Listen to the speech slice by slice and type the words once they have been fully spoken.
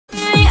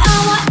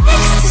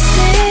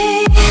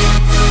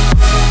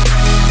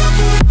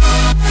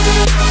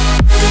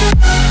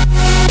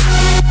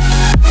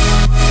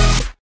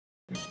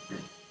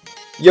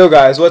Yo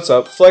guys, what's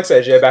up?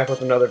 PhlexAJ back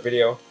with another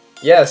video.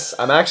 Yes,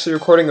 I'm actually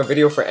recording a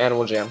video for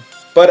AnimalJam.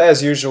 But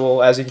as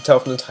usual, as you can tell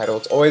from the title,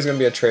 it's always going to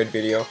be a trade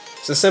video.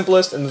 It's the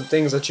simplest and the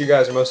things that you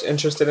guys are most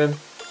interested in.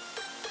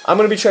 I'm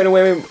going to be trading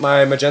away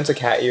my magenta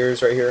cat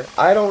ears right here.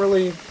 I don't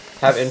really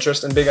have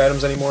interest in big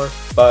items anymore,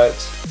 but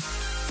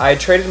I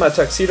traded my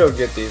tuxedo to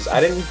get these.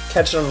 I didn't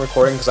catch it on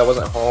recording because I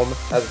wasn't home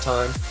at the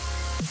time.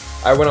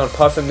 I went on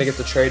Puffin to get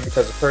the trade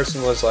because the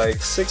person was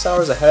like 6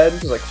 hours ahead.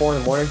 It was like 4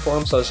 in the morning for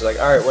him, so I was just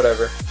like, alright,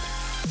 whatever.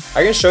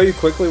 I can show you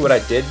quickly what I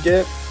did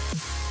get,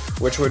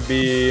 which would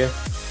be,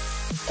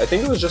 I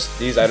think it was just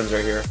these items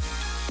right here.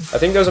 I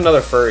think there's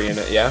another furry in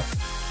it, yeah?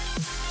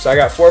 So I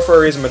got 4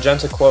 furries, a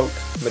magenta cloak,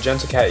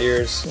 magenta cat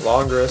ears,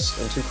 long wrist,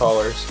 and 2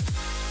 collars.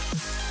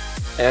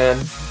 And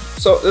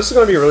so this is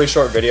going to be a really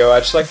short video. I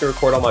just like to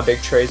record all my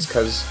big trades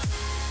because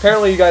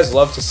apparently you guys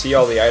love to see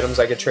all the items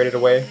I get traded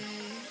away.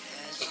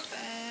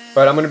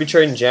 But I'm going to be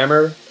trading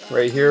Jammer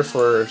right here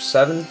for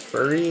 7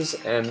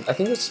 furries, and I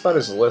think that's about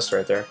his list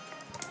right there.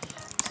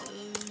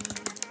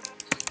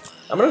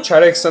 I'm going to try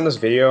to extend this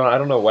video. I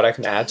don't know what I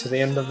can add to the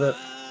end of it,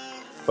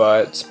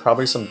 but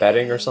probably some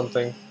betting or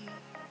something.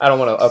 I don't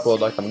want to upload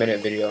like a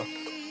minute video.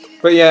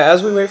 But yeah,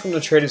 as we wait for him to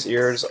trade his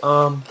ears,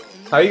 how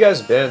you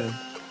guys been?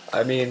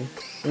 I mean,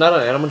 I'm not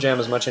on AnimalJam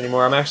as much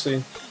anymore. I'm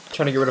actually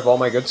trying to get rid of all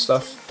my good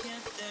stuff.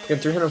 Get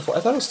 304.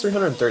 I thought it was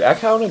 330. I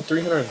counted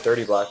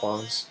 330 black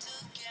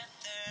longs.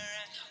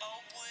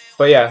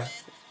 But yeah,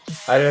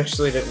 I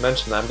actually didn't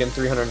mention that. I'm getting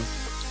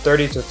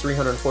 330 to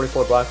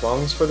 344 black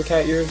longs for the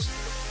cat ears.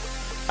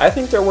 I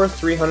think they're worth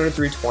 300,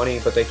 320,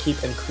 but they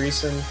keep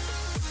increasing.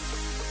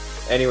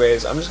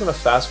 Anyways, I'm just going to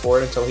fast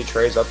forward until he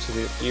trades up to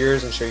the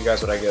ears and show you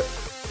guys what I get.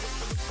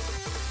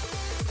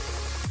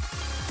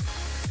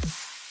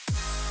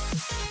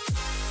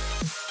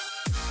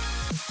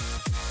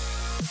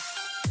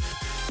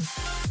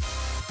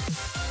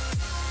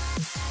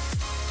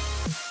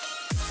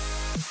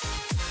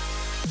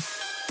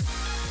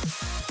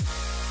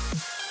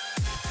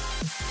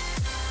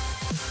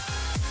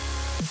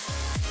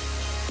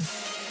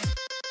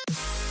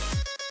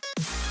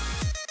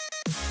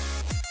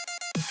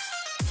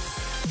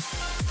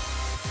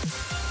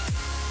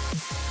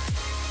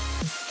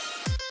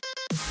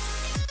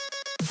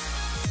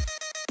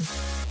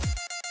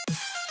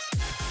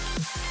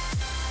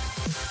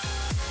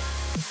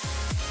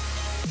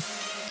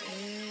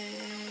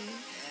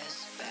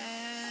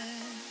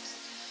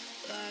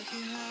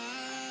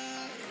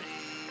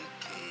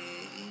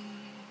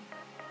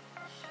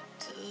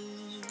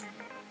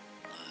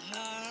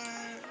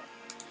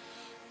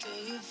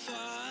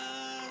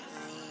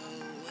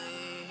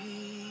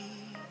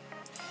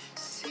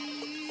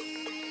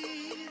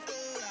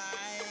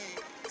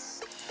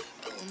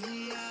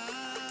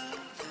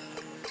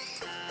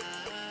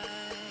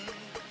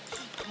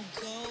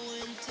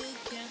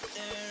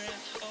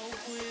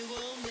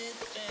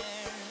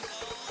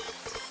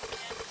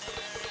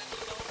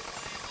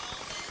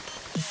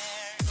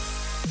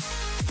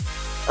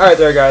 Alright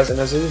there guys, and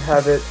as you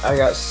have it, I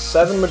got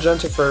 7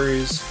 magenta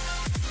furries,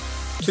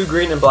 2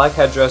 green and black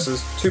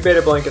headdresses, 2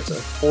 beta blankets, and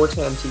 4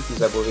 tan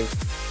tikis, I believe.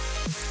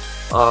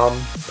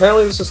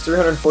 Apparently this is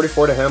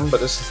 344 to him, but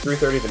this is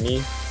 330 to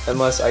me,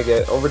 unless I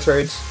get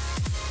overtrades.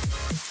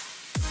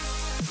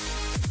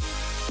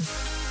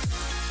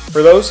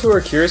 For those who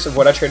are curious of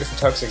what I traded for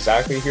Tux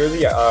exactly, here's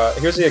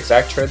the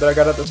exact trade that I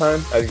got at the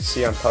time, as you can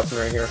see on Puffin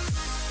right here.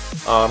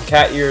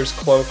 Cat ears,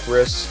 cloak,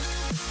 wrist,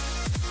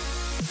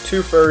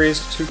 2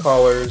 furries, 2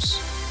 collars.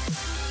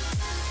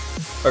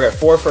 Okay,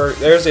 4 furries.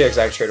 There's the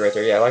exact trade right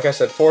there. Yeah, like I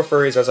said, 4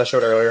 furries as I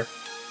showed earlier.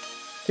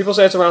 People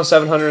say it's around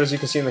 700 as you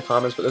can see in the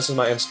comments, but this is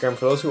my Instagram.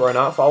 For those who are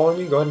not following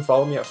me, go ahead and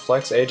follow me at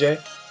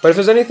PhlexAJ. But if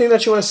there's anything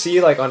that you want to see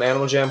like on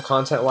AnimalJam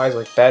content-wise,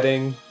 like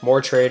betting,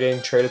 more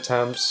trading, trade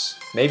attempts,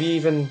 maybe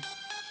even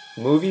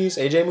movies,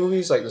 AJ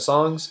movies, like the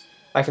songs,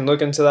 I can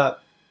look into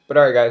that. But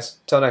alright guys,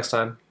 till next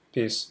time,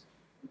 peace.